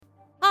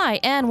Hi,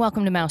 and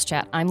welcome to Mouse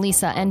Chat. I'm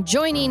Lisa, and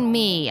joining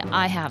me,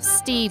 I have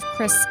Steve,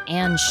 Chris,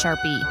 and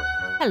Sharpie.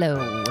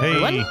 Hello,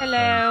 everyone.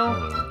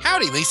 Hello.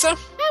 Howdy, Lisa.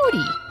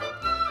 Howdy.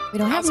 We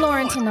don't have How's it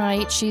Lauren going?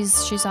 tonight.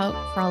 She's out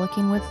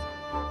frolicking with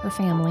her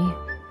family.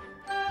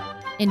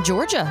 In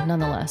Georgia,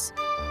 nonetheless.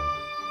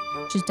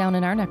 She's down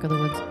in our neck of the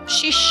woods.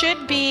 She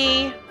should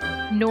be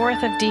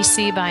north of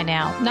DC by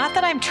now. Not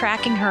that I'm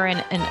tracking her in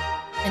In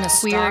a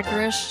Weird.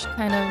 stalkerish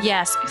kind of...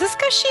 yes, it's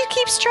because she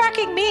keeps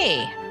tracking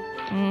me.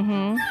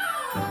 Mm-hmm.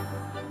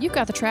 You've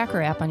got the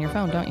tracker app on your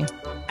phone, don't you?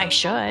 I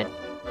should.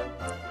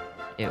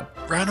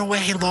 Run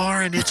away,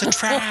 Lauren. It's a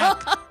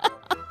trap.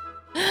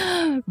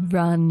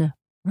 Run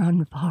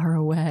far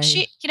away.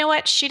 You know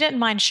what? She didn't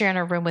mind sharing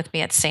a room with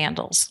me at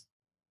Sandals.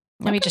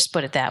 Let me just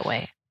put it that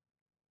way.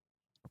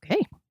 Okay.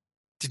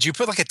 Did you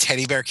put like a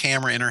teddy bear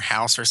camera in her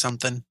house or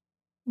something?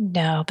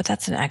 No, but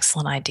that's an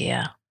excellent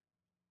idea.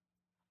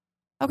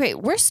 Okay,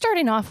 we're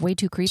starting off way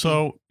too creepy.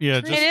 So yeah,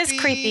 It is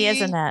creepy,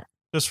 isn't it?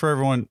 just for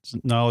everyone's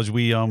knowledge,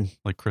 we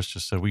like Chris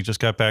just said, we just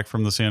got back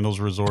from the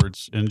Sandals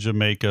Resorts in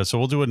Jamaica, so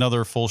we'll do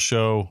another full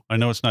show. I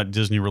know it's not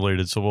Disney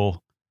related,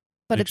 so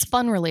but it's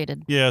fun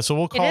related. so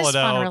we'll call is it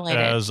out fun-related.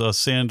 as a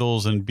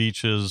Sandals and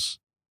Beaches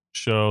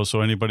show.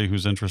 So anybody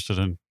who's interested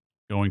in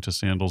going to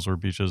Sandals or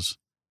Beaches,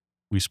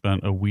 we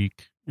spent a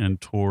week and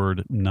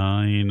toured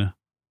nine.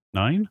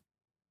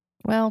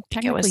 Well,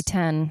 technically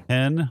 10,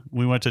 10.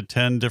 We went to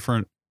 10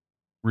 different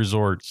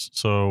resorts,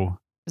 so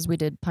because we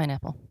did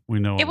Pineapple. we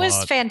know It a was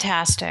lot.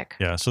 fantastic.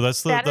 Yeah, so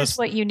that's That is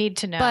what you need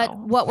to know. But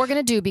what we're going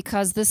to do,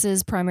 because this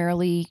is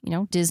primarily,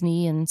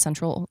 Disney and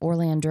Central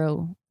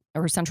Orlando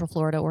or Central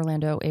Florida,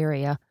 Orlando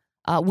area,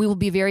 we will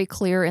be very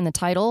clear in the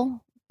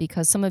title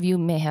because some of you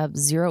may have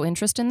zero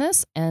interest in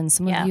this and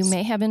some of you Yes.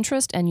 may have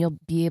interest, and you'll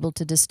be able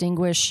to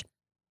distinguish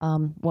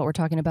what we're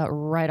talking about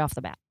right off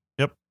the bat.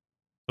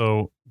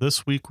 So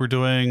this week we're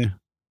doing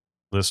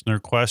listener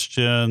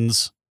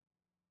questions.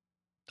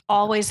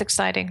 Always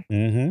exciting.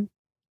 Mm-hmm.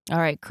 All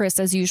right, Chris,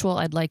 as usual,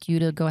 I'd like you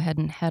to go ahead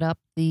and head up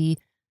the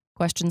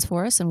questions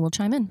for us and we'll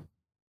chime in.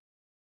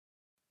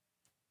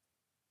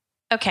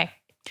 Okay.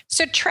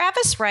 So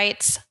Travis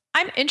writes,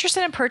 I'm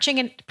interested in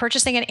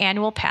purchasing an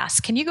annual pass.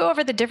 Can you go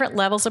over the different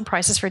levels and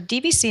prices for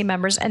DVC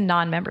members and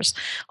non-members?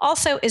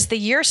 Also, is the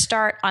year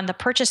start on the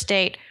purchase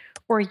date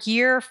or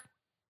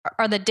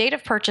the date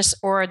of purchase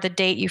or the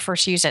date you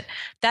first use it?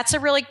 That's a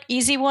really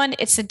easy one.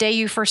 It's the day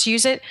you first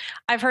use it.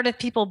 I've heard of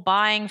people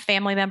buying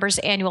family members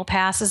annual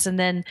passes and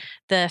then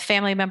the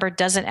family member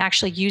doesn't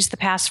actually use the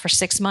pass for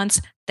 6 months.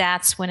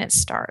 That's when it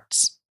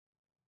starts.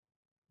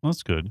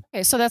 That's good.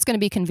 Okay, so that's going to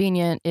be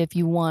convenient if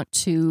you want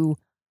to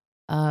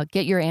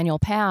get your annual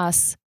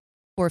pass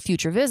for a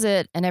future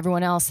visit and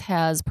everyone else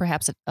has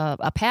perhaps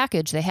a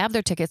package. They have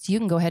their tickets. You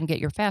can go ahead and get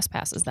your fast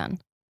passes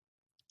then.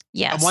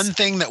 Yes. One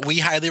thing that we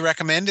highly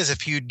recommend is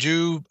if you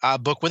do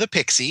book with a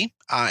Pixie,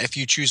 if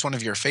you choose one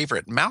of your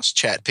favorite Mouse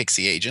Chat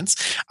Pixie agents,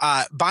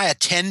 buy a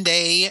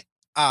 10-day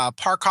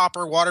Park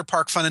Hopper Water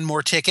Park Fun and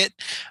More ticket,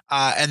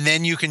 and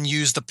then you can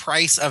use the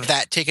price of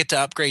that ticket to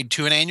upgrade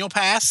to an annual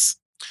pass.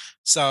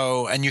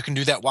 So, and you can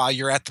do that while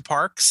you're at the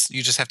parks.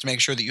 You just have to make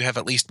sure that you have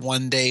at least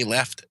 1 day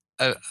left,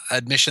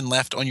 admission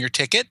left on your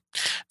ticket.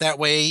 That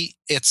way,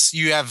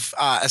 you have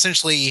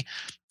essentially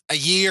a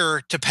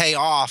year to pay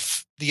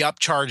off the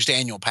upcharged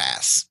annual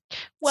pass.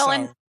 Well, So-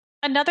 and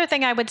another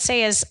thing I would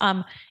say is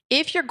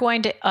if you're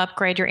going to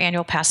upgrade your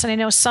annual pass, and I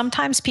know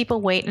sometimes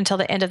people wait until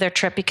the end of their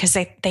trip because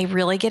they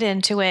really get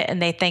into it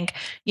and they think,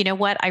 you know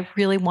what, I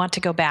really want to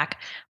go back.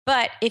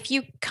 But if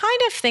you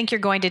kind of think you're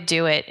going to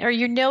do it or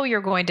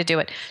you're going to do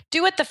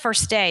it the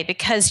first day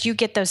because you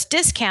get those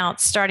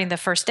discounts starting the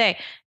first day.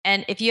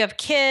 And if you have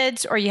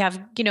kids or you have,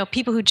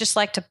 people who just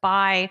like to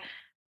buy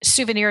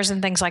souvenirs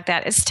and things like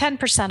that, it's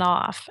 10%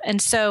 off.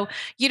 And so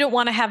you don't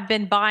want to have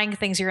been buying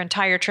things your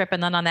entire trip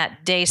and then on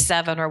that day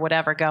 7 or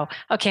whatever go,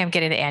 okay, I'm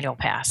getting the annual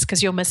pass,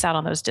 because you'll miss out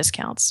on those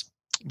discounts.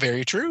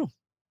 Very true.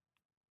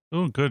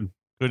 Oh, good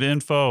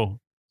info.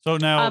 So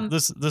now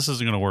this isn't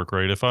going to work,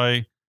 right? If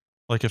I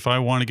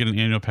want to get an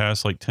annual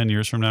pass like 10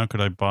 years from now, could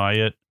I buy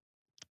it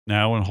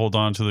now and hold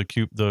on to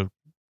the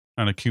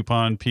kind of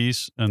coupon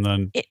piece and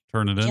then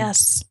turn it in?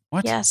 Yes.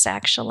 What? Yes,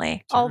 actually.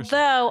 Seriously?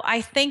 Although I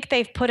think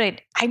they've put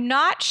it, I'm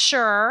not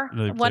sure.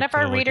 One of put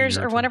our it like a readers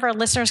year or or one two. of our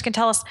listeners can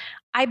tell us.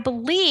 I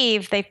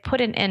believe they've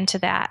put an end to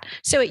that.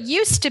 So it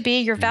used to be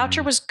your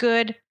voucher was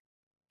good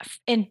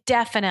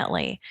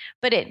indefinitely,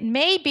 but it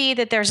may be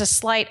that there's a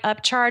slight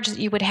upcharge that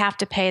you would have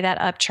to pay that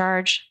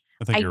upcharge.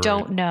 think I you're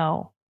don't right.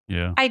 know.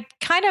 Yeah. I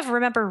kind of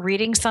remember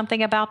reading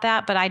something about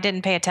that, but I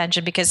didn't pay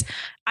attention because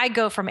I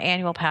go from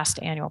annual pass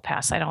to annual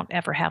pass. I don't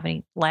ever have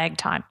any lag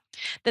time.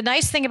 The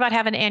nice thing about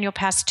having an annual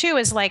pass too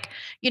is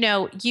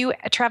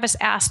Travis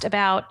asked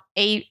about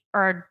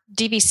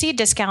DVC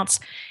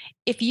discounts.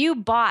 If you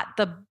bought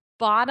the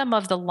bottom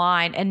of the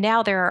line, and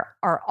now there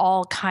are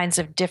all kinds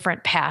of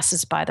different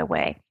passes, by the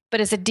way, but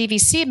as a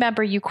DVC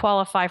member, you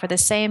qualify for the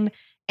same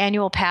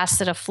annual pass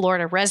that a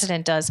Florida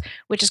resident does,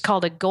 which is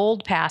called a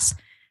gold pass.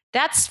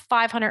 That's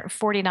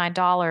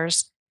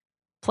 $549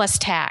 plus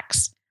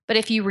tax. But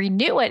if you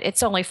renew it,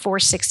 it's only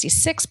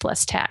 $466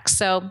 plus tax.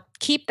 So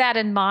keep that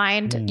in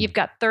mind. You've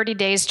got 30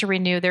 days to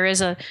renew. There is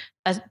a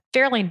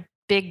fairly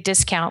big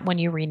discount when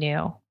you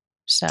renew.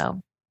 So,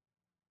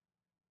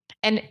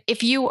 and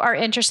if you are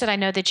interested, I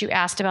know that you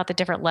asked about the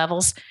different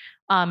levels.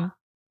 I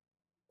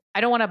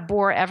don't want to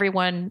bore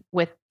everyone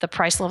with the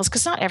price levels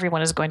because not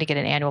everyone is going to get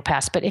an annual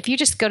pass. But if you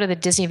just go to the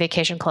Disney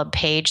Vacation Club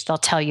page, they'll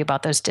tell you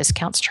about those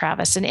discounts,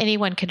 Travis. And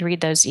anyone can read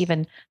those,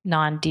 even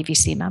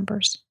non-DVC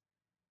members.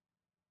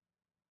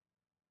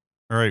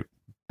 All right.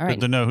 Good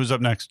to know. Who's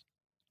up next?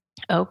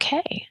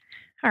 Okay.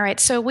 All right.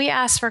 So we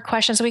asked for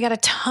questions. We got a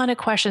ton of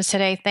questions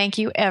today. Thank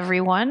you,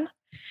 everyone.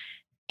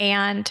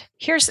 And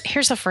here's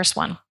the first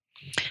one.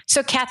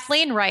 So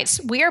Kathleen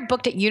writes, we are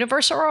booked at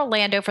Universal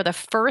Orlando for the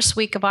first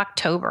week of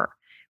October.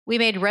 We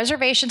made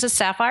reservations at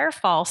Sapphire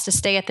Falls to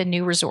stay at the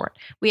new resort.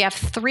 We have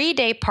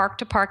 3-day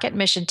park-to-park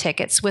admission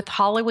tickets with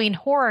Halloween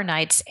Horror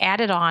Nights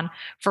added on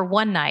for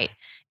one night.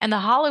 And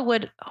the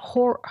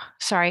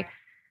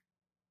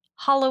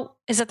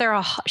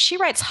she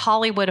writes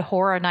Hollywood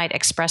Horror Night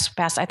Express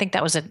Pass. I think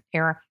that was an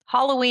error.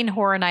 Halloween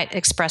Horror Night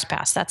Express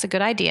Pass. That's a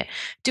good idea.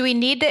 Do we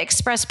need the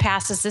Express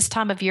Passes this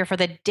time of year for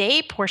the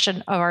day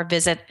portion of our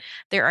visit?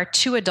 There are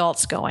 2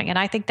 adults going. And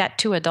I think that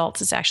 2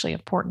 adults is actually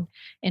important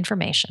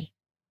information.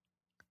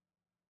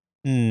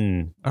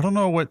 I don't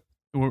know what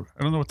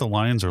the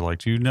lines are like.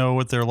 Do you know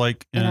what they're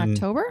like in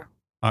October?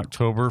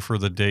 October for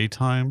the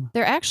daytime?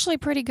 They're actually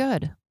pretty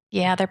good.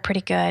 Yeah, they're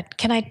pretty good.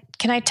 Can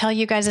I tell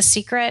you guys a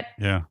secret?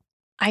 Yeah.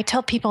 I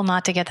tell people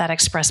not to get that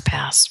Express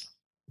Pass.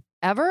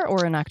 Ever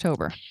or in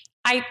October?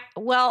 I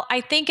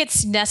think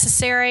it's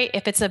necessary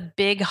if it's a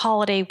big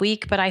holiday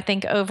week, but I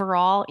think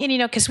overall, and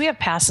because we have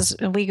passes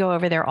and we go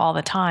over there all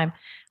the time,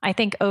 I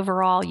think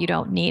overall you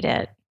don't need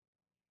it.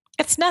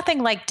 It's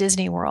nothing like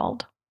Disney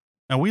World.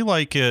 And we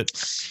like it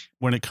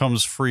when it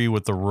comes free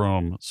with the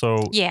room.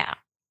 So yeah,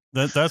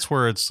 that's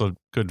where it's a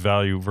good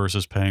value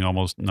versus paying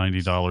almost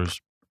 $90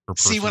 per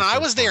person. See, when I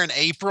was there in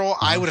April,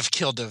 I would have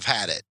killed to have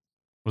had it.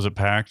 Was it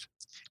packed?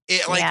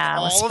 All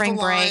of the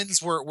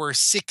lines were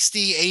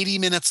 60, 80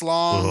 minutes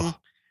long.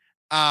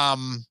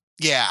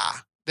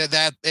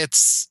 That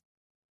it's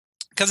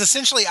because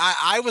essentially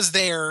I was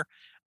there.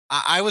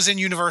 I was in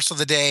Universal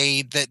the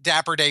day that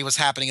Dapper Day was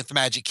happening at the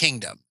Magic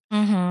Kingdom.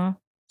 Mm-hmm.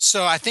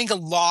 So I think a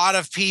lot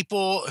of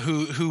people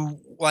who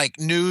like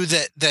knew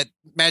that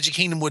Magic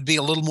Kingdom would be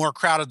a little more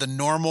crowded than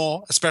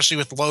normal, especially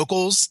with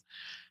locals.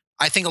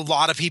 I think a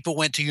lot of people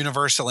went to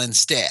Universal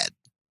instead.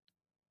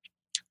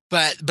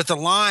 But the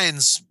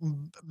lines,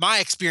 my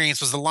experience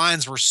was the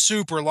lines were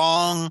super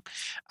long.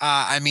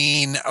 I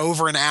mean,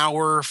 over an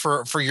hour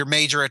for your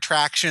major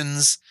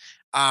attractions.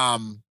 But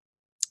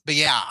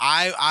yeah,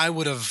 I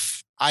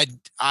was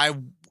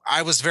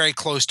very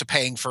close to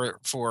paying for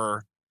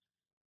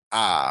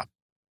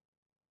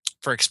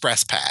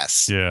Express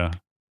Pass. Yeah,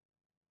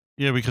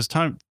 because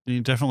time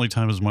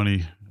is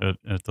money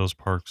at those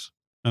parks,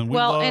 and we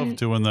love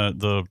doing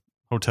the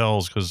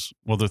hotels because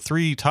the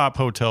 3 top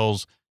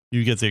hotels.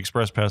 You get the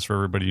Express Pass for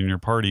everybody in your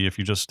party. If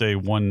you just stay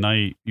one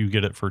night, you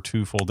get it for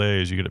 2 full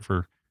days. You get it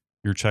for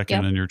your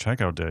check-in and your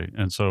checkout day.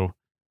 And so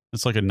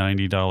it's like a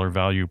 $90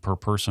 value per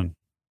person.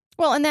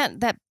 Well,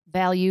 and that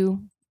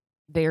value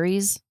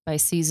varies by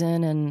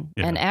season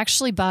and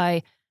actually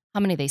by how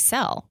many they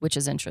sell, which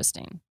is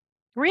interesting.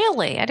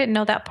 Really? I didn't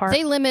know that part.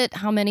 They limit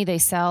how many they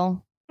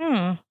sell.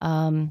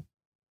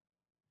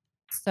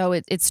 So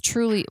it's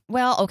truly,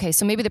 okay,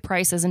 so maybe the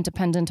price isn't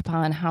dependent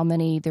upon how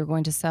many they're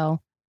going to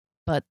sell.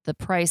 But the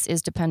price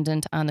is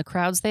dependent on the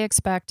crowds they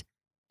expect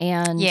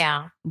and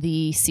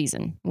the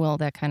season. Well,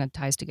 that kind of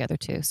ties together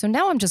too. So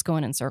now I'm just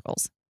going in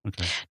circles.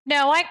 Okay.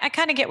 No, I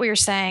kind of get what you're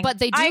saying. But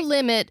they do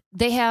limit.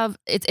 They have.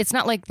 It's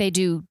not like they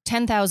do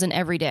 10,000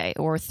 every day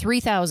or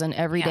 3,000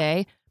 every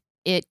day.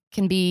 It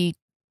can be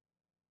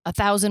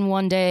 1,000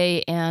 one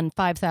day and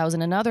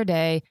 5,000 another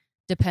day,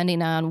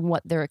 depending on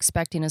what they're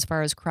expecting as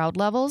far as crowd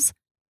levels,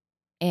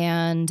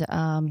 and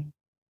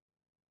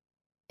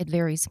it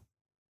varies.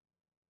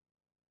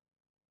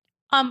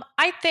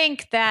 I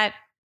think that,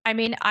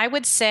 I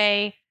would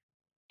say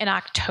in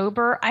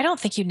October, I don't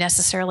think you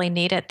necessarily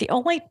need it. The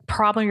only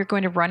problem you're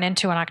going to run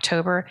into in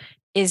October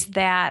is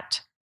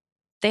that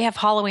they have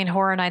Halloween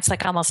Horror Nights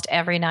like almost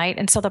every night.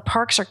 And so the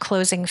parks are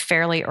closing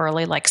fairly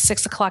early, like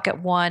 6 o'clock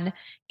at one,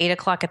 8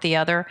 o'clock at the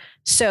other.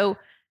 So,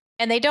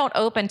 and they don't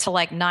open till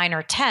like 9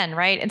 or 10,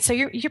 right? And so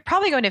you're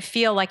probably going to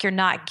feel like you're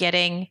not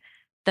getting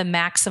the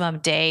maximum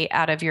day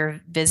out of your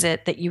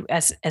visit that you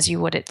as you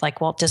would at like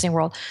Walt Disney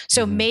World.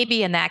 So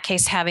maybe in that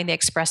case, having the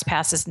Express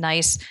Pass is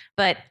nice.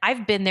 But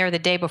I've been there the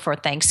day before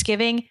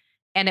Thanksgiving,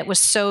 and it was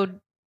so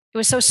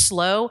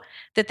slow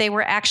that they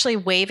were actually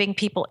waving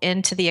people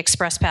into the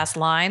Express Pass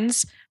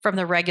lines from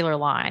the regular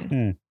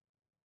line.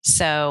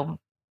 So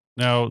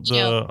now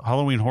the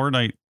Halloween Horror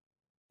Night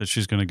that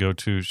she's going to go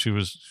to,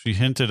 she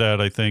hinted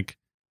at, I think,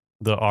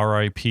 the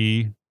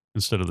RIP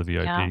instead of the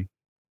VIP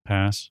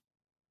pass.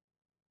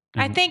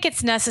 I think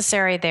it's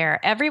necessary there.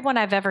 Everyone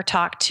I've ever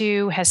talked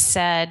to has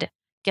said,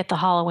 get the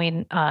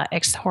Halloween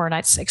Horror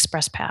Nights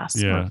Express Pass.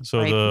 Yeah.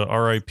 So the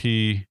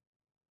RIP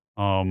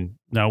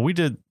Now we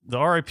did the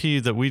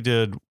RIP that we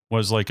did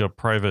was like a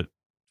private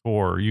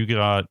tour. You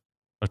got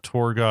a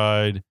tour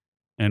guide,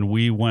 and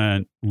we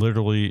went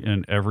literally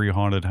in every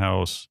haunted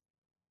house.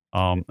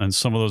 And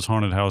some of those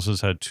haunted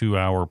houses had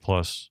 2-hour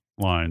plus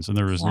lines, and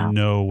there was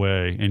no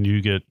way. And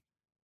you get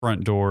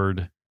front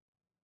doored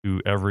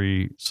to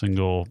every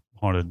single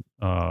haunted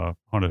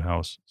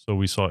house. So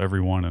we saw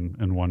every one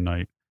in one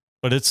night,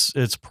 but it's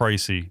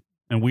pricey,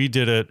 and we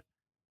did it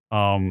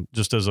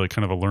just as a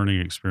kind of a learning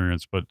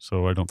experience. But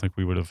so I don't think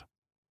we would have.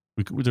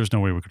 There's no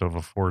way we could have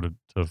afforded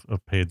to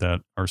have paid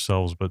that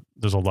ourselves. But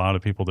there's a lot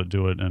of people that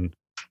do it and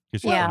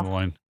get you on the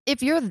line.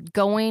 If you're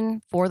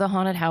going for the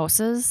haunted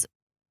houses,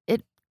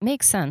 it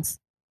makes sense.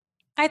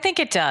 I think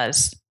it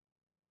does.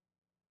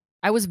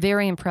 I was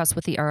very impressed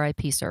with the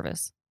RIP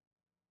service.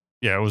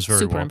 Yeah, it was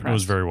very It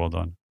was very well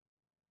done.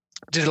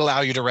 Did it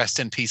allow you to rest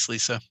in peace,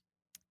 Lisa?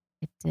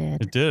 It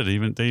did. It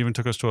did. They even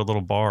took us to a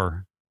little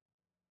bar.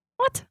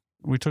 What?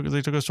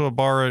 They took us to a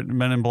bar at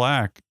Men in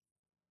Black.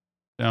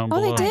 Down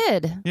below. They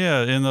did.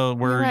 Yeah, in the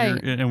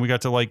and we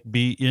got to like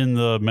be in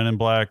the Men in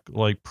Black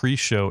like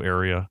pre-show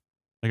area.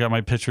 I got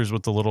my pictures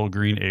with the little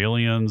green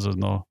aliens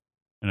and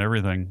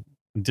everything.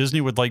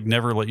 Disney would like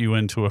never let you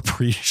into a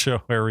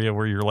pre-show area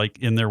where you're like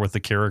in there with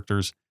the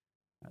characters,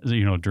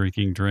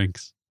 drinking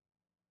drinks.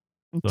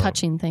 And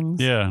touching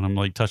things. Yeah, and I'm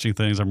like touching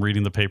things. I'm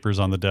reading the papers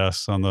on the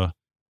desks, on the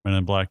Men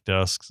in Black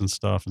desks and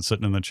stuff, and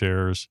sitting in the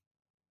chairs.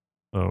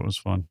 So it was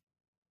fun.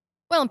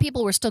 Well, and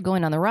people were still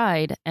going on the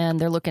ride, and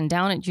they're looking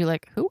down at you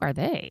like, who are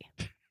they?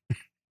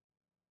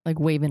 Like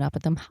waving up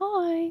at them.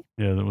 Hi.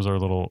 Yeah, that was our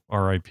little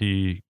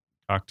RIP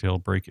cocktail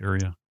break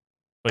area.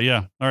 But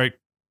yeah, all right.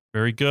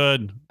 Very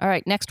good. All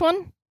right, next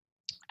one.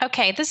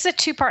 Okay, this is a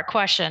two-part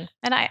question.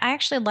 And I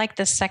actually like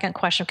this second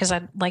question because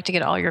I'd like to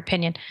get all your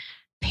opinion.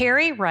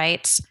 Perry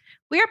writes,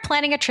 we are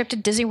planning a trip to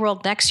Disney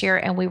World next year,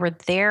 and we were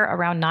there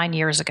around 9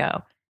 years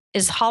ago.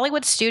 Is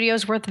Hollywood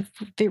Studios worth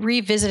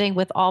revisiting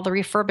with all the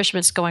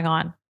refurbishments going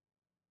on?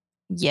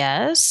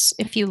 Yes,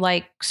 if you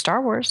like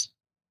Star Wars.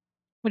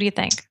 What do you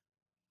think?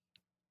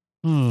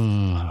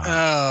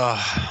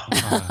 I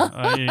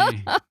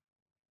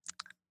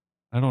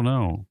don't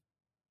know.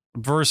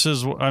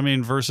 Versus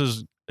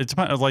it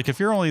depends. Like if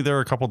you're only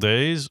there a couple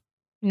days.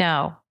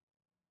 No.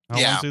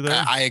 Yeah,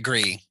 I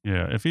agree.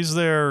 Yeah, if he's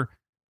there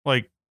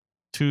like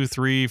 2,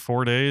 3,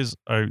 4 days,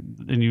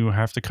 and you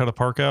have to cut a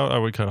park out, I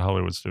would cut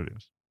Hollywood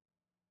Studios.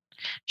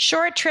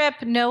 Short trip,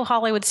 no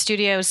Hollywood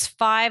Studios.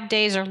 5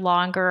 days or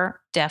longer,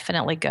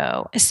 definitely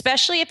go.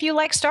 Especially if you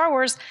like Star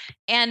Wars.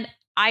 And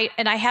I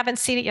haven't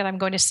seen it yet. I'm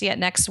going to see it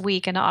next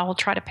week, and I will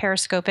try to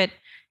Periscope it.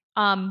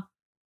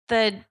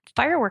 The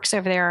fireworks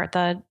over there,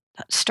 the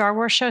Star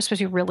Wars show is supposed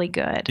to be really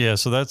good. Yeah,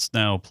 so that's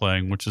now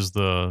playing, which is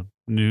the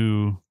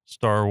new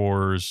Star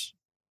Wars.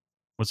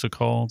 What's it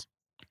called?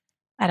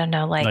 I don't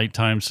know, like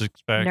Nighttime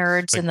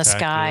Nerds in the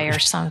Sky or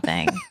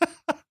something.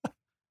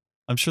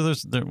 I'm sure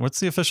what's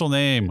the official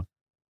name?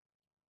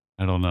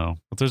 I don't know.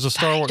 But there's a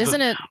Star Wars.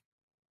 Isn't it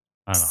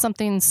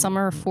something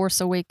Summer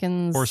Force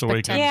Awakens?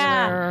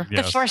 Yeah.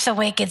 Yes. The Force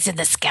Awakens in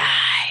the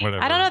Sky.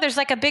 Whatever. I don't know. There's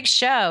like a big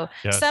show.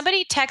 Yes.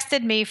 Somebody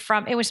texted me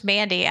it was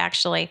Mandy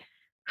actually,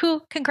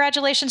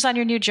 congratulations on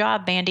your new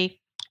job, Mandy.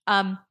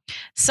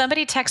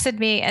 Somebody texted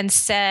me and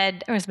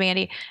said, it was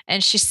Mandy,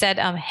 and she said,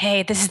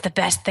 hey, this is the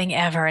best thing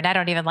ever. And I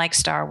don't even like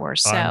Star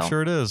Wars. So I'm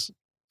sure it is.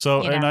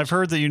 So, and I've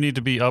heard that you need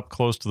to be up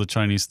close to the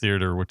Chinese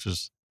theater, which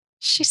is.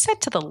 She said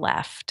to the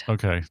left.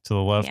 Okay. To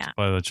the left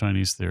by the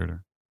Chinese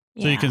theater.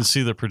 So you can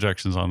see the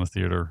projections on the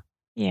theater.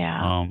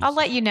 Yeah. I'll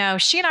let you know.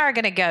 She and I are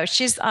going to go.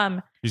 She's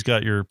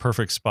got your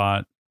perfect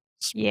spot.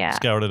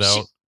 Scouted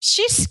out.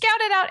 She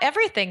scouted out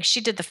everything. She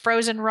did the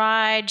Frozen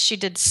ride. She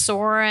did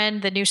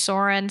Soarin', the new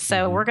Soarin'.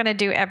 So we're going to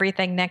do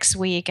everything next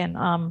week.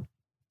 And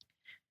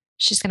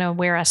she's going to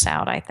wear us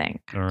out, I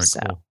think. All right,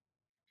 cool.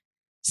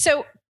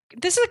 So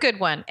this is a good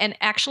one. And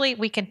actually,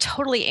 we can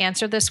totally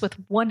answer this with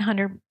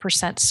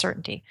 100%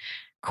 certainty.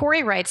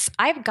 Corey writes,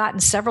 I've gotten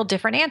several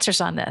different answers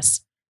on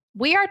this.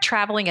 We are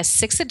traveling as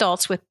 6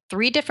 adults with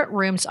 3 different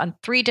rooms on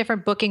 3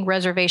 different booking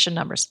reservation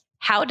numbers.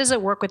 How does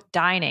it work with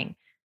dining?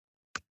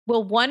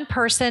 Will one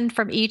person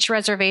from each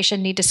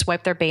reservation need to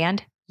swipe their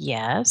band?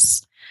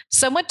 Yes.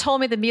 Someone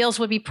told me the meals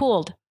would be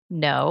pooled.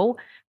 No.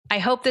 I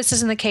hope this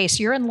isn't the case.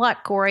 You're in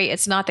luck, Corey.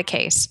 It's not the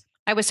case.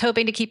 I was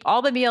hoping to keep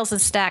all the meals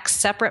and snacks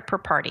separate per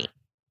party.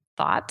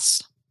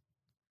 Thoughts?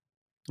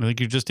 I think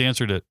you just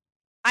answered it.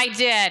 I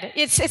did.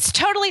 It's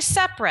totally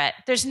separate.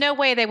 There's no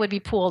way they would be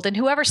pooled. And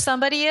whoever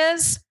somebody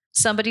is,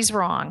 somebody's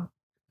wrong.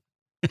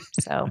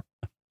 So,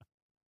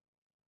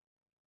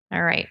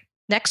 all right.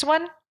 Next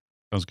one.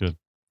 Sounds good.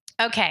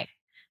 Okay.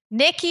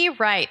 Nikki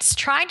writes,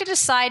 trying to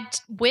decide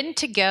when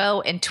to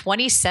go in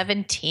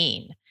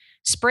 2017.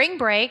 Spring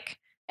break,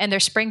 and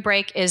their spring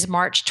break is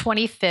March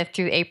 25th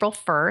through April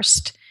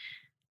 1st.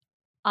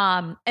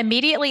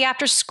 Immediately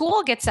after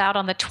school gets out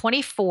on the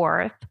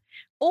 24th,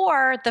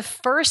 or the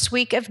first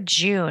week of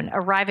June,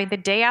 arriving the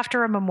day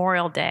after a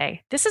Memorial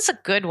Day. This is a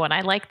good one.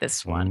 I like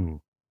this one.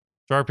 Ooh.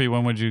 Sharpie,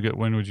 when would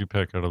you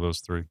pick out of those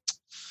 3?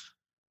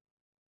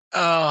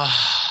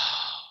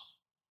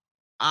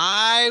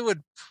 I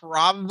would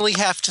probably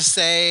have to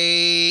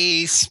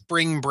say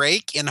spring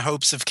break in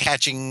hopes of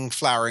catching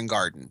Flower and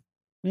Garden.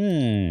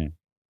 I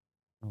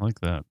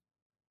like that.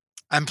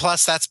 And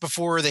plus, that's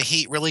before the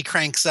heat really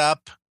cranks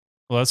up.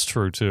 Well, that's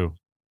true too.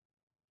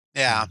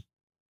 Yeah.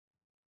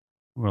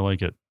 I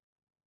like it.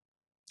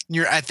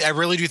 I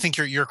really do think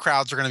your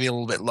crowds are going to be a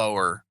little bit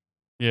lower.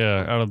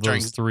 Yeah, out of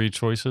those three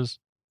choices.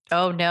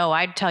 Oh no,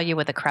 I'd tell you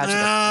what the crowds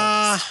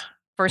are.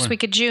 First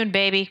week of June,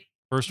 baby.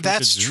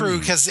 That's true,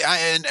 because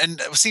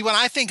and see, when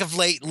I think of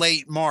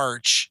late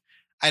March,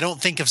 I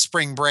don't think of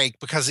spring break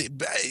because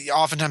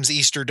oftentimes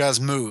Easter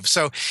does move.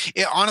 So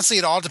honestly,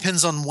 it all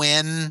depends on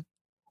when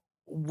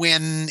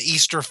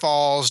Easter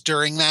falls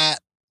during that.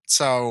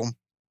 So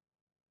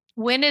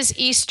when is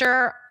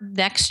Easter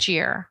next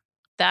year?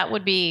 That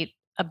would be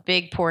a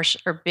big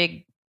portion or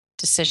big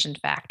decision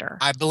factor.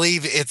 I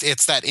believe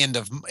it's that end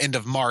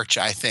of March,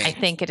 I think. I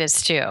think it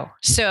is too.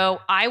 So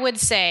I would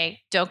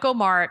say don't go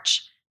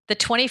March. The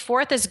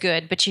 24th is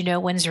good, but you know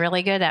when's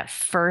really good? That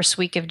first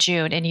week of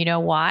June. And you know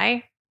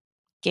why?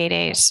 Gay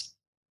days.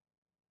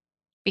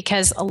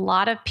 Because a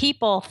lot of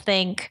people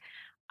think,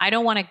 I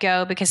don't want to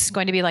go because it's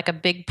going to be like a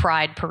big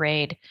pride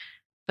parade,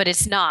 but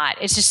it's not.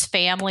 It's just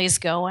families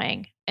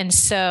going. And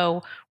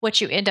so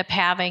what you end up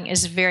having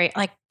is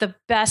like the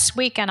best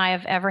weekend I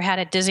have ever had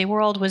at Disney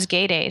World was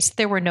Gay Days.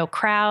 There were no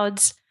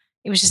crowds.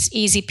 It was just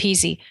easy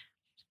peasy.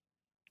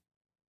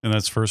 And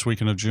that's first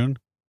weekend of June?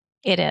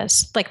 It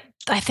is. Like,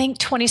 I think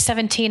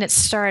 2017 it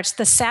starts.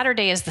 The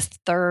Saturday is the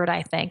 3rd,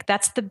 I think.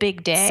 That's the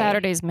big day.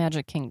 Saturday's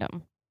Magic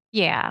Kingdom.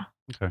 Yeah.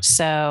 Okay.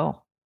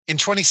 So in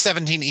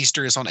 2017,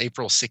 Easter is on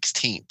April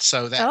 16th.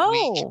 So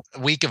that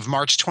week of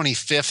March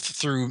 25th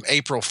through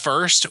April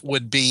 1st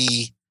would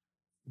be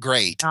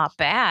great. Not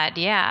bad.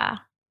 Yeah.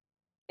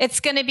 It's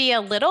going to be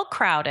a little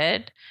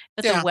crowded,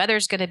 but the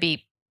weather's going to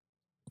be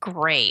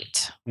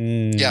great.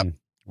 Yep. I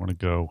want to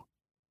go.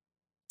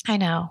 I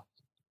know.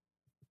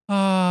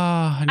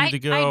 I need to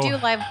go. I do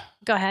live.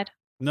 Go ahead.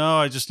 No,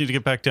 I just need to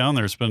get back down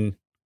there. It's been,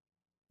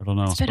 I don't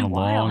know. It's been a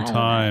long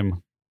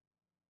time.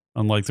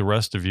 Unlike the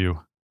rest of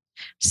you.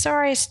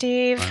 Sorry,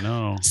 Steve. I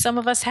know. Some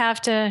of us have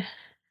to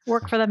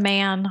work for the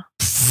man.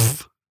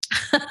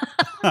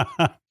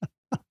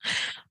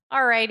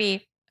 All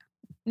righty.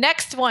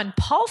 Next one.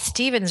 Paul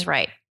Stevens,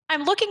 right.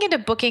 I'm looking into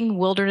booking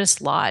Wilderness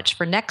Lodge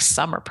for next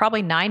summer,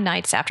 probably 9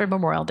 nights after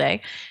Memorial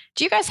Day.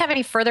 Do you guys have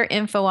any further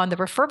info on the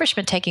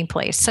refurbishment taking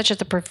place, such as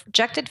the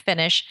projected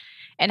finish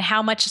and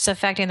how much it's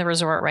affecting the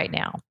resort right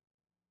now?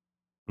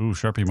 Ooh,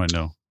 Sharpie might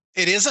know.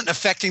 It isn't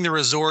affecting the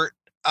resort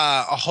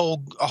a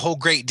whole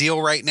great deal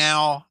right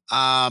now.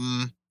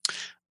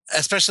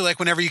 Especially like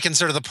whenever you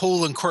consider the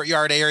pool and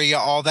courtyard area,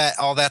 all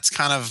that's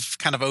kind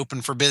of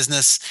open for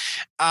business.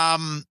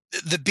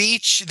 The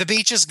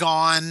beach is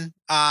gone.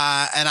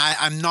 And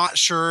I'm not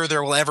sure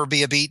there will ever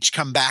be a beach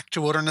come back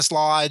to Wilderness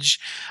Lodge.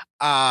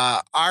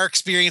 Our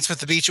experience with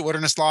the beach at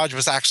Wilderness Lodge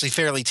was actually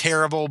fairly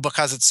terrible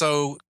because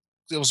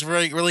it was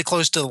really, really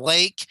close to the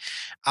lake.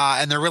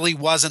 And there really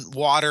wasn't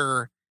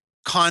water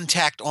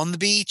contact on the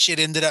beach. It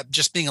ended up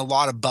just being a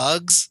lot of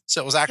bugs.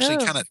 So it was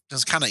actually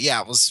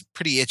it was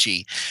pretty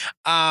itchy.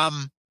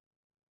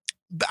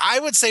 But I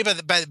would say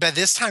by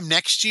this time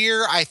next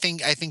year, I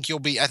think you'll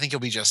be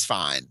just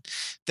fine.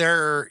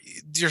 There's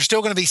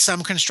still going to be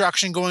some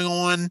construction going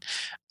on.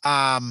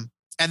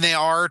 And they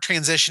are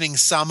transitioning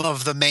some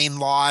of the main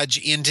lodge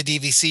into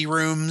DVC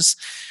rooms.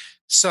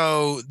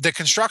 So the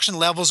construction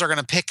levels are going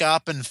to pick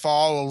up and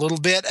fall a little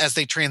bit as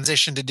they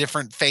transition to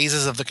different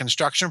phases of the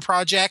construction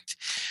project.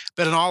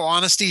 But in all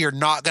honesty, you're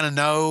not going to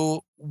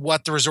know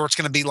what the resort's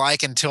going to be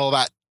like until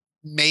about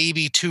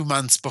maybe 2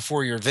 months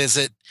before your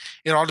visit.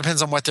 It all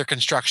depends on what their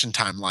construction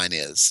timeline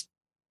is.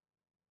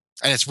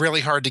 And it's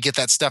really hard to get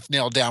that stuff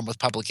nailed down with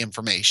public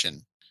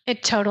information.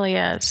 It totally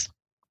is.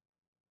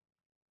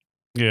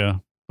 Yeah.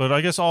 But I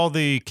guess all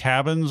the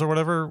cabins or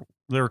whatever,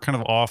 they're kind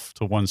of off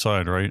to one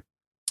side, right?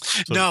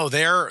 So, no,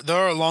 they're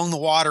along the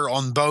water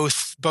on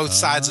both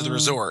sides of the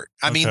resort.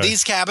 I mean,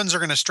 these cabins are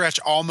going to stretch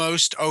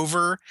almost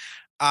over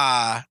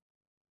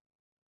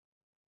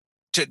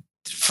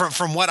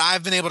from what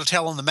I've been able to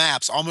tell on the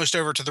maps, almost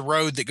over to the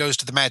road that goes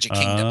to the Magic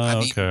Kingdom. I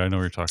mean, okay, I know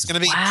what you're talking. It's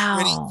going to be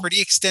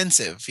pretty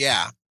extensive.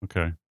 Yeah.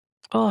 Okay.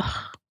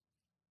 Oh.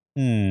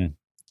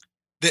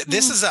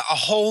 This is a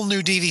whole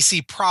new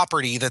DVC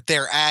property that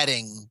they're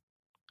adding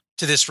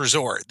to this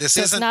resort. This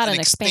isn't not an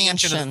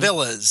expansion of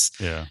villas.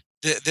 Yeah.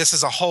 This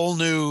is a whole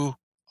new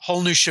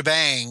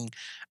shebang,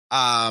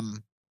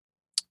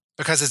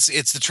 because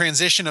it's the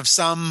transition of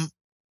some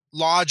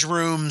lodge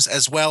rooms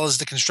as well as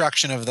the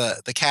construction of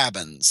the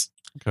cabins.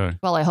 Okay.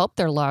 Well, I hope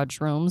they're lodge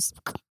rooms.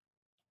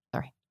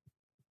 Sorry.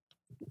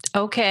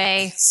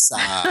 Okay.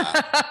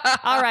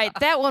 All right,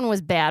 that one was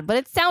bad, but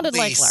it sounded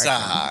like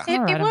lodge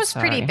rooms. It was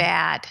pretty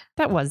bad.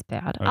 That was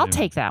bad. I'll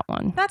take that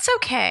one. That's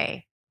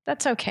okay.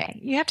 That's okay.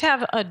 You have to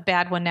have a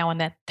bad one now and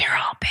then. They're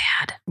all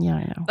bad. Yeah,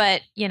 I know.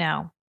 But,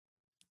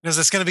 because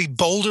it's going to be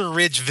Boulder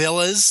Ridge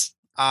Villas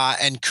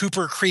and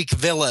Cooper Creek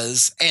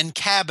Villas and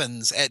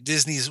cabins at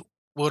Disney's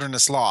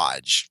Wilderness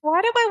Lodge.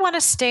 Why do I want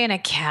to stay in a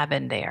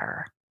cabin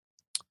there?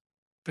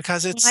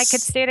 because it's I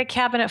could stay at a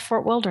cabin at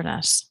Fort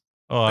Wilderness.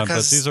 Oh, but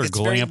because these are it's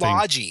very glamping.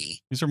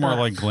 lodgy. These are more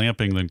like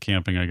glamping than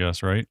camping, I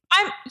guess, right?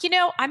 I'm How do you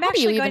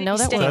actually even going know to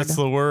be that staying. word? That's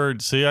the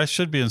word. See, I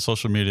should be in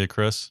social media,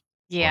 Chris.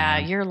 Yeah,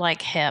 Glam. you're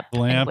like hip.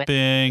 and with-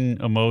 Glamping,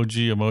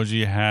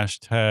 emoji,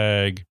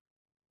 hashtag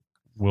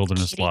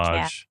Wilderness Kitty cat.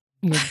 Lodge.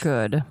 You're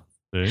good.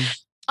 See?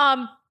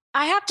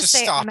 I have to Just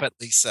say, stop it,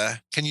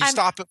 Lisa. Can you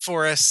stop it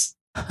for us?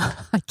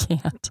 I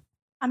can't.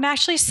 I'm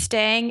actually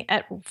staying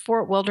at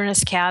Fort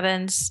Wilderness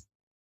Cabins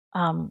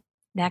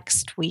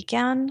next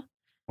weekend,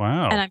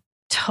 Wow. and I'm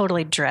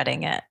totally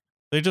dreading it.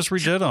 They just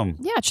redid them.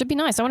 Yeah, it should be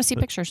nice. I want to see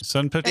pictures.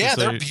 Send pictures. Yeah,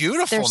 they're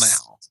beautiful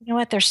now. You know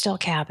what? They're still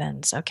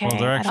cabins. Okay. Well,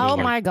 they're I actually don't- Oh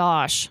like- my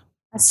gosh.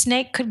 a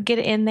snake could get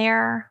in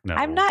there. No.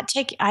 I'm not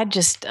taking. I'm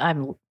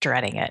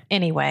dreading it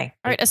anyway.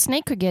 All right, a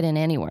snake could get in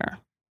anywhere.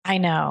 I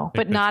know, Take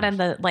but not in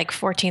pictures. the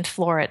 14th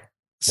floor at.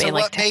 So Bay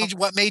Lake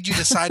what made you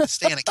decide to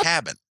stay in a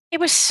cabin? It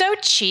was so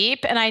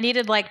cheap, and I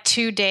needed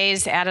 2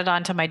 days added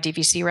onto my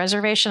DVC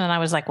reservation, and I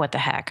was like, "What the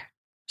heck?"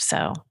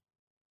 So,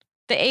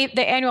 the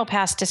annual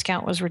pass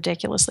discount was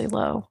ridiculously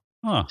low.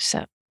 Huh.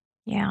 So,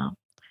 yeah,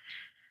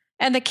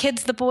 and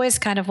the boys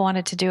kind of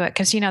wanted to do it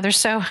because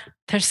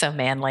they're so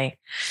manly.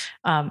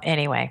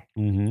 Anyway,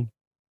 Mm-hmm.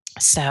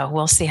 so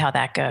we'll see how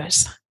that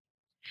goes.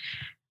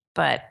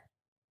 But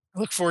I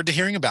look forward to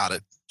hearing about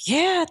it.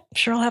 yeah, I'm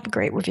sure I'll have a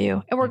great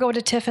review, and we're going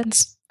to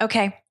Tiffin's.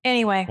 Okay.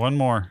 Anyway, One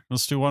more.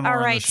 Let's do one more all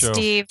on right, the show.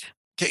 Steve.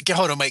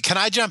 Hold on, wait. Can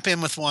I jump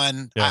in with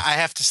one? Yes. I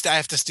have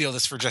to steal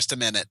this for just a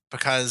minute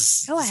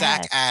because Go Zach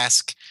ahead.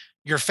 asked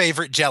your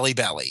favorite Jelly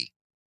Belly.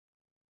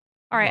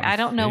 All right, Our I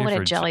don't know what a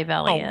favorite- Jelly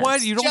Belly Oh, is.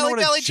 what? You don't know what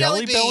a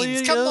jelly belly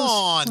beans. is? Come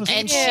on.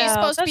 And Ew, she's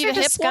supposed to those be are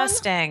the hip one?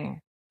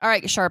 disgusting. All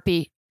right,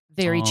 Sharpie,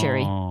 very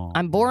cherry. Oh.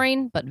 I'm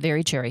boring, but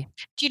very cherry.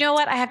 Do you know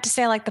what? I have to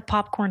say I like the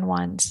popcorn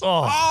ones.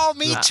 Oh,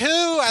 me too.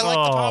 I like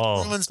the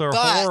popcorn ones, they're but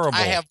horrible.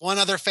 I have one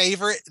other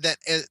favorite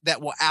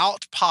that will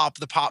out pop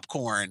the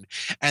popcorn,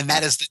 and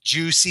that is the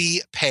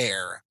juicy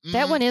pear.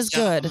 That one is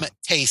good.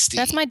 Tasty.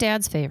 That's my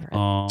dad's favorite.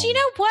 Oh. Do you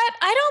know what?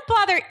 I don't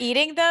bother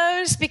eating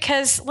those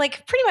because,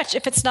 pretty much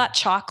if it's not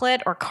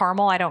chocolate or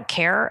caramel, I don't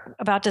care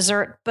about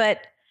dessert.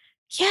 But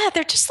yeah,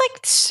 they're just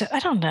I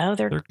don't know.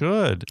 They're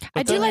good. I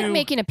But do then like you-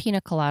 making a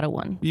pina colada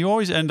one. You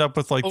always end up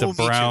with Oh, the me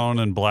too. brown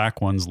and black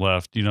ones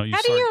left. You How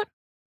do you?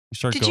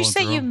 start Did you going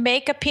say through you 'em.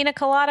 make a pina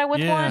colada with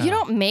Yeah. one? You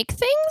don't make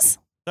things?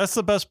 That's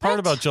the best part What?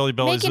 about Jelly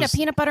Bellies Making a is,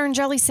 peanut butter and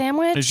jelly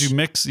sandwich? is you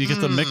get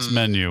the mix Mm.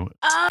 menu.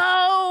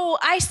 Oh,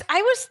 I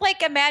was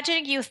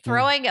imagining you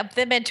throwing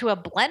them into a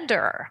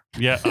blender.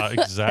 Yeah,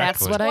 exactly.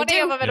 That's what I 20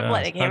 do. of them in a Yeah.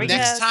 blender. Here we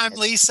Next go. time,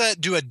 Lisa,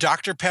 do a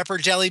Dr. Pepper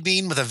jelly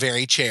bean with a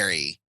very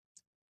cherry.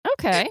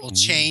 Okay. It will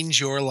change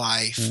your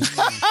life.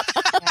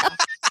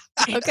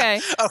 Okay.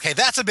 Okay,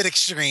 that's a bit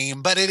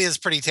extreme, but it is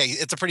pretty tasty.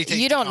 It's a pretty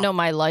tasty. You don't know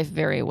my life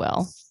very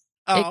well.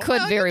 Oh, It could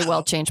well, very you well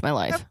know. change my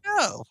life.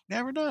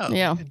 Never know.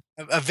 Yeah.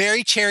 A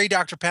very cherry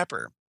Dr.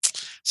 Pepper.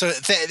 So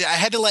I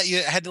had to let you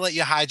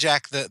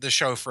hijack the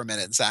show for a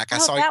minute, Zach. I Oh,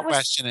 saw that your was-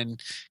 question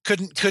and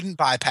couldn't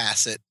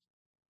bypass it.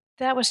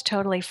 That was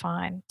totally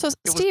fine. So,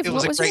 Steve, It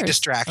was what a was great yours? I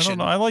distraction. don't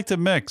know. I like the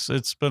mix.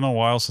 It's been a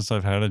while since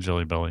I've had a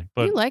Jelly Belly,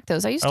 but You like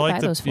those. I used I to like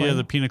buy the those for you.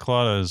 the pina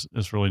colada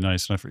is really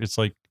nice, and it's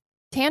like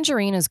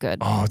Tangerine is good.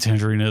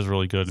 tangerine is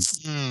really good.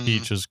 Mm.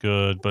 Peach is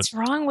good, but What's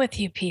wrong with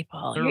you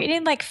people? You're They're-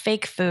 eating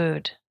fake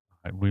food.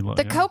 we love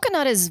The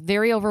coconut is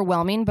very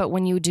overwhelming, but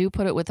when you do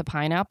put it with the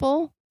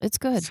pineapple, it's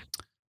good.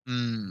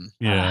 Mm.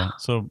 Yeah,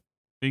 so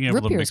being able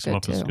Root to beer mix is them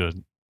good, up is too.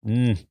 good.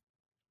 Mm.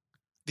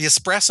 The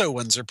espresso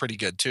ones are pretty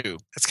good too.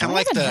 It's kind I of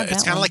like haven't had it's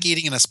that kind of one. like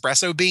eating an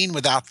espresso bean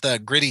without the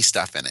gritty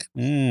stuff in it.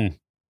 Mm.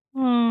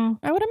 Hmm.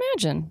 I would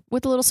imagine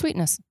with a little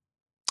sweetness.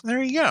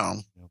 There you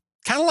go.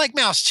 Kind of like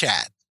mouse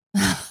chat.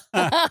 We're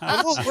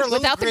a little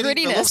Without the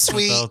gritty, we're a little grittiness.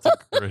 sweet.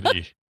 Without the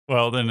gritty.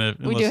 Well, then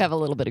We do have a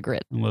little bit of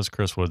grit. unless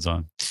Chris Wood's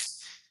on.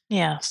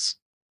 Yes.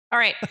 All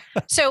right.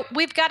 So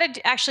we've got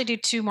to actually do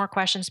 2 more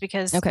questions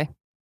because Okay.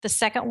 the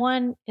second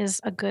one is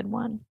a good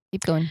one.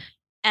 Keep going.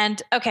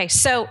 And okay,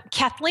 so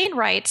Kathleen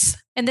writes,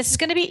 and this is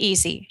going to be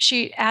easy.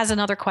 She has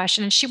another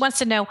question, and she wants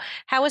to know,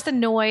 how is the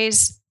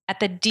noise at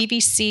the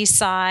DVC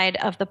side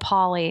of the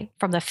Poly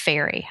from the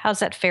ferry? How's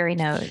that ferry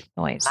noise?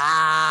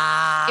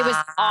 It was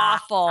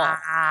awful.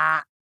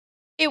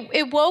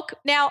 It woke.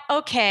 Now,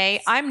 okay,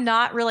 I'm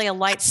not really a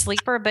light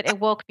sleeper, but it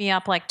woke me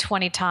up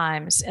 20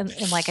 times in a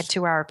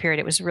 2-hour period.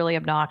 It was really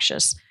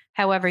obnoxious.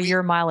 However,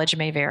 your mileage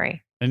may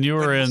vary. And you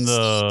were in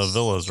the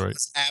villas, right?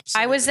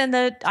 I was in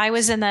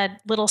the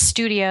little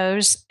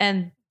studios,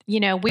 and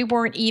we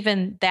weren't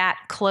even that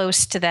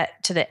close to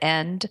the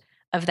end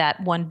of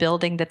that one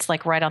building that's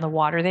right on the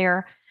water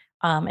there.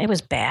 It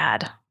was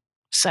bad.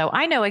 So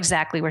I know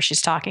exactly where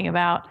she's talking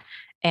about.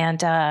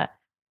 And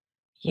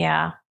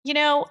yeah,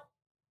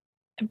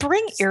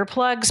 bring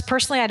earplugs.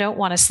 Personally, I don't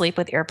want to sleep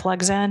with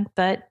earplugs in,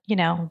 but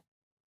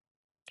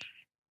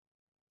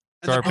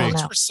And the Sharpie.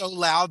 boats were so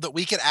loud that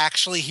we could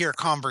actually hear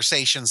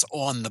conversations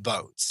on the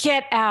boats.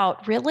 get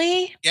out.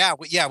 Really? Yeah,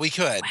 we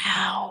could.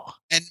 Wow.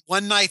 And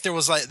one night there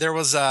was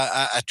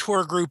a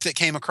tour group that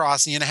came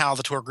across, and you know how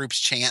the tour groups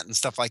chant and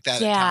stuff like that.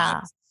 at Yeah.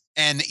 times.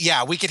 And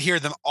yeah, we could hear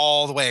them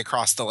all the way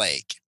across the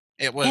lake.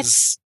 It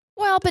was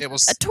but it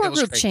was a tour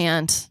group crazy.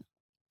 chant,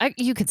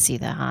 you could see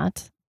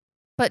that.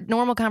 But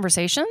normal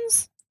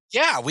conversations?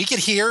 Yeah, we could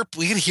hear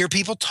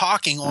people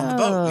talking on the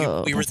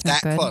boat. We were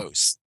that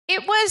close.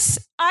 It was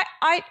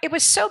it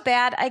was so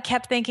bad. I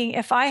kept thinking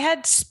if I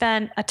had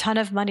spent a ton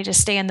of money to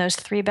stay in those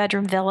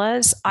 3-bedroom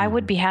villas, I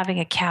would be having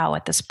a cow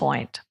at this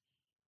point.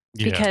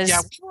 Yeah. Because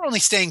we were only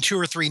staying 2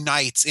 or 3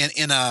 nights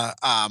in a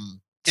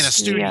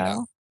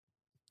studio.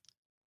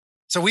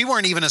 So we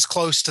weren't even as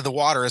close to the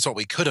water as what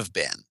we could have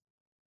been.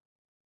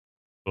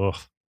 Ugh.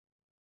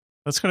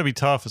 That's going to be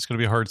tough. It's going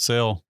to be a hard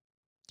sale.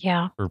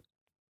 Yeah. For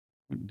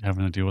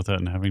having to deal with that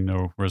and having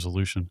no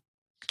resolution.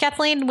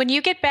 Kathleen, when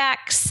you get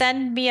back,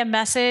 send me a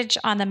message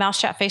on the Mouse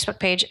Chat Facebook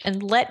page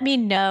and let me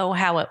know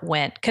how it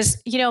went.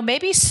 Because,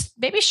 maybe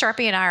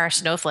Sharpie and I are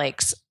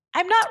snowflakes.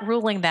 I'm not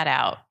ruling that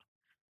out.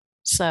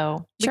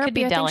 So we Sharpie, could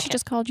be I delicate. think she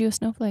just called you a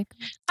snowflake.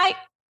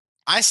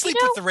 I sleep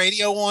with the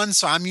radio on,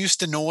 so I'm used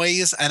to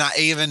noise. And I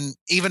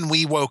even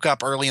we woke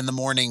up early in the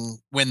morning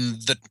when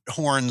the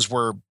horns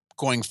were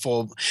going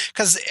full,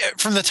 because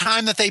from the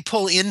time that they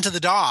pull into the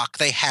dock,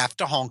 they have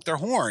to honk their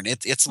horn.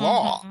 It's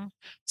law.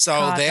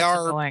 So they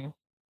are annoying.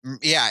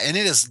 Yeah, and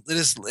it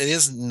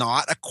is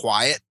not a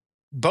quiet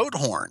boat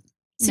horn.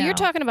 So you're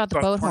talking about the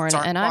boat horn,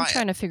 and I'm quiet.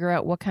 trying to figure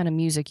out what kind of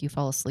music you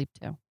fall asleep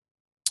to.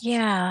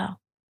 Yeah.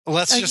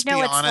 Let's just be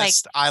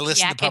honest. I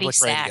listen to public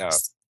radio.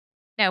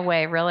 No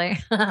way, really?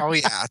 Oh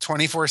yeah,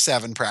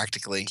 24/7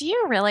 practically. Do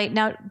you really?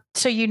 Now,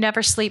 so you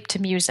never sleep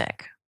to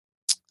music?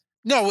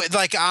 No,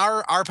 like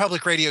our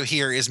public radio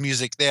here is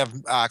music. They have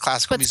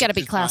classical music. But it's got to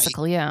be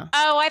classical, yeah.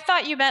 Oh, I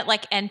thought you meant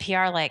like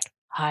NPR, like,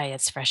 hi,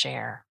 it's fresh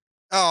air.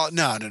 Oh,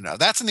 no.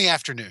 That's in the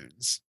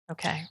afternoons.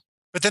 Okay.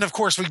 But then, of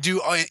course, we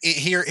do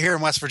here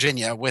in West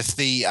Virginia with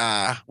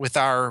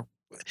our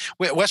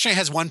West Virginia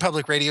has one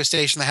public radio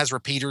station that has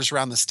repeaters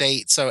around the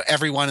state. So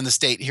everyone in the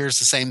state hears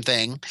the same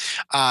thing.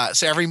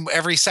 So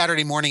every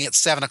Saturday morning at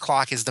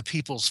 7:00 is the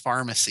People's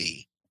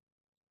Pharmacy.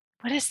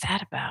 What is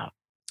that about?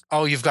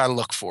 Oh, you've got to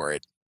look for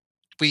it.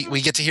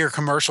 We get to hear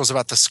commercials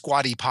about the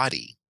Squatty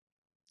Potty,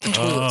 the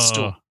toilet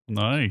stool.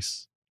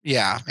 Nice.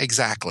 Yeah,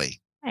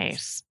 exactly.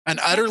 Nice. An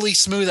utterly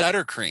smooth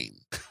udder cream.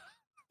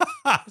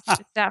 Is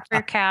that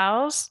for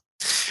cows?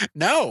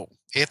 No,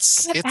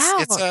 it's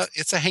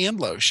a hand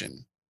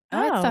lotion.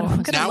 I thought it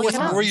was now with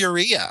more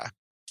urea.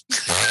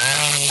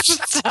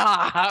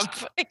 Stop.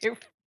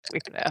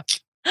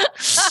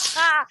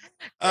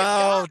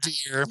 Oh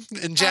dear.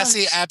 And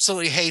Jesse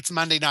absolutely hates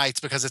Monday nights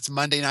because it's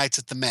Monday nights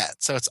at the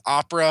Met. So it's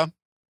opera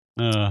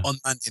on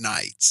Monday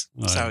nights.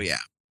 So yeah.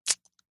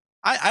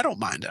 I don't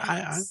mind it.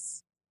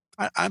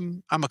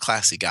 I'm a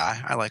classy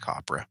guy. I like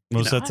opera.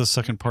 Was that the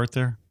second part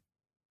there?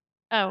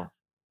 Oh.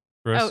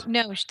 Chris? Oh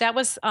no, that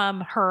was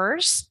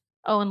hers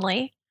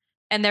only.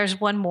 And there's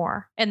one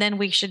more. And then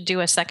we should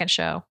do a second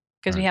show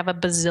because we have a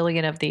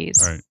bazillion of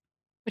these. All right.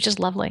 Which is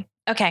lovely.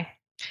 Okay.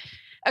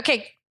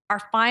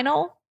 Our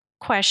final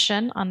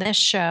question on this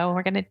show,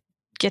 we're going to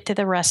get to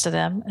the rest of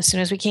them as soon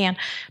as we can.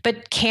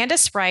 But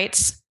Candace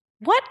writes,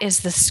 what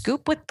is the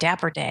scoop with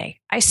Dapper Day?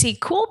 I see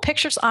cool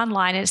pictures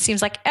online and it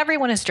seems like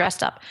everyone is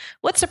dressed up.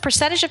 What's the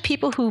percentage of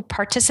people who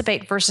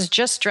participate versus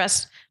just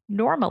dress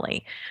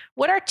normally?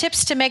 What are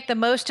tips to make the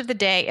most of the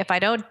day if I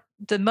don't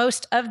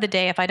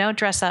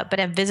dress up, but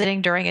am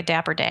visiting during a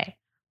Dapper Day?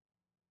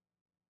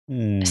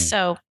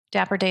 So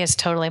Dapper Day is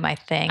totally my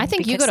thing. I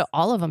think you go to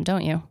all of them,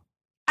 don't you?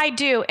 I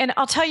do. And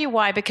I'll tell you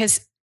why,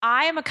 because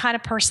I am a kind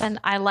of person,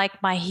 I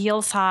like my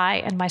heels high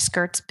and my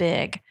skirts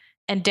big.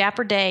 And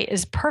Dapper Day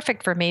is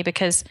perfect for me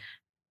because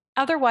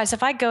otherwise,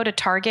 if I go to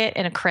Target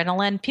in a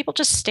crinoline, people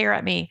just stare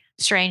at me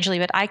strangely,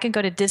 but I can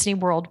go to Disney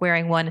World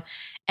wearing one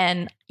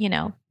and,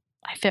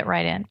 I fit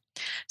right in.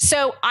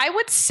 So I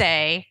would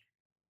say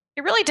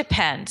it really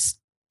depends.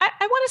 I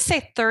want to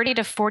say 30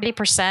 to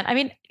 40%. I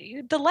mean,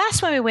 the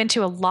last one we went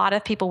to, a lot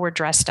of people were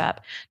dressed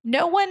up.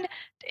 No one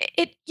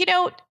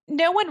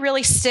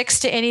really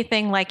sticks to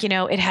anything like,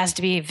 it has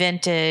to be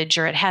vintage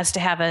or it has to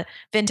have a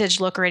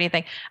vintage look or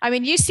anything. I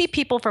mean, you see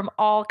people from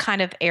all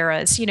kind of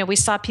eras. We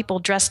saw people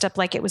dressed up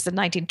like it was the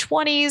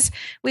 1920s.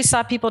 We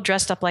saw people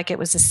dressed up like it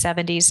was the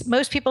 70s.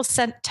 Most people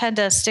tend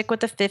to stick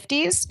with the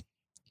 50s.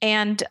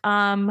 And,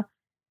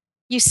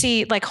 you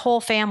see like whole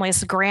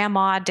families,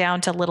 grandma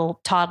down to little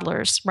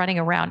toddlers running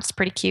around. It's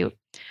pretty cute.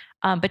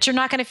 But you're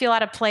not going to feel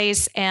out of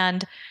place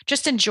and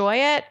just enjoy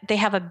it. They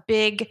have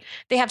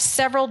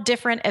several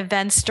different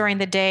events during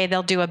the day.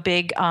 They'll do a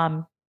big,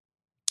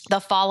 they'll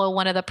follow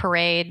one of the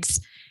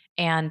parades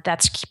and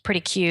that's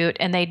pretty cute.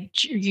 And they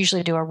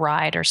usually do a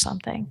ride or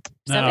something.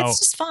 So it's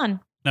just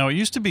fun. Now it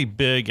used to be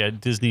big at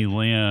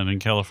Disneyland in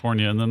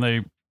California and then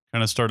they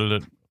kind of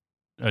started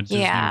at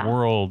Disney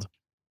World.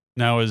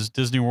 Now is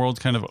Disney World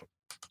kind of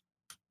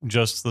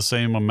just the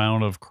same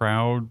amount of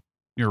crowd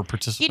your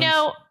participants?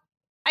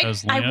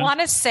 I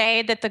want to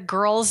say that the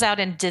girls out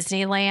in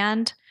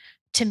Disneyland,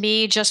 to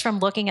me, just from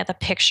looking at the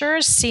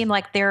pictures, seem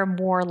like they're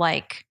more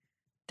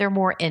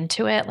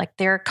into it. Like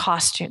their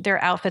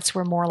outfits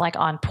were more like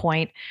on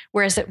point.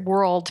 Whereas at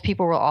World,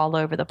 people were all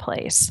over the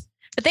place.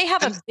 But they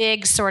have a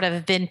big sort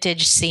of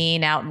vintage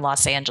scene out in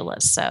Los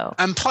Angeles. So,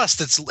 and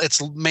plus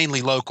it's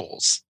mainly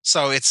locals.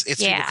 So it's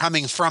people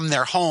coming from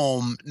their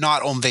home,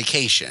 not on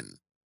vacation.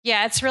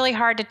 Yeah, it's really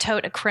hard to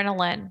tote a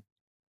crinoline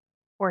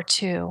or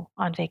two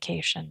on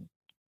vacation,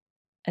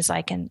 as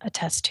I can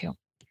attest to.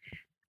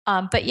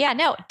 But yeah,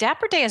 no,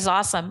 Dapper Day is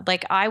awesome.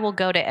 Like, I will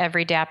go to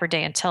every Dapper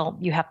Day until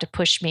you have to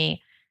push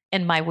me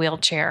in my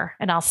wheelchair,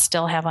 and I'll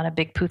still have on a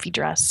big poofy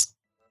dress,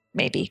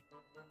 maybe.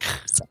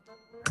 So.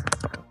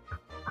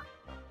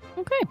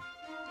 Okay.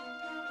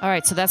 All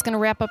right, so that's going to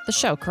wrap up the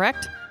show,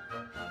 correct?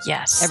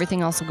 Yes.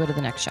 Everything else will go to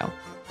the next show.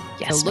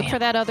 Yes. So look for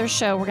that other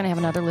show. We're going to have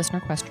another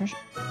listener question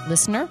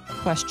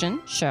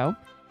show.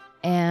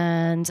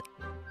 And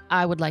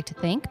I would like to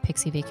thank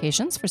Pixie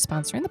Vacations for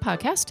sponsoring the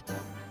podcast.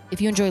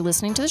 If you enjoy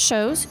listening to the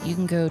shows, you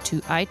can go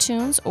to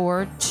iTunes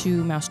or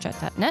to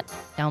mousechat.net.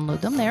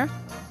 Download them there.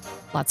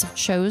 Lots of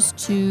shows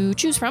to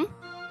choose from.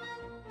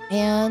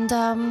 And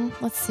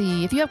let's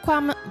see. If you have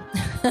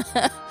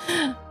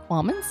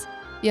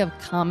If you have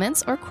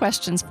comments or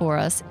questions for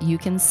us, you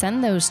can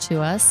send those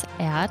to us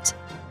at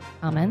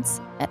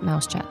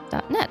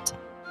comments@mousechat.net.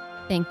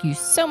 Thank you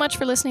so much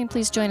for listening.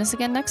 Please join us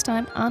again next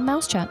time on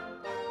Mouse Chat.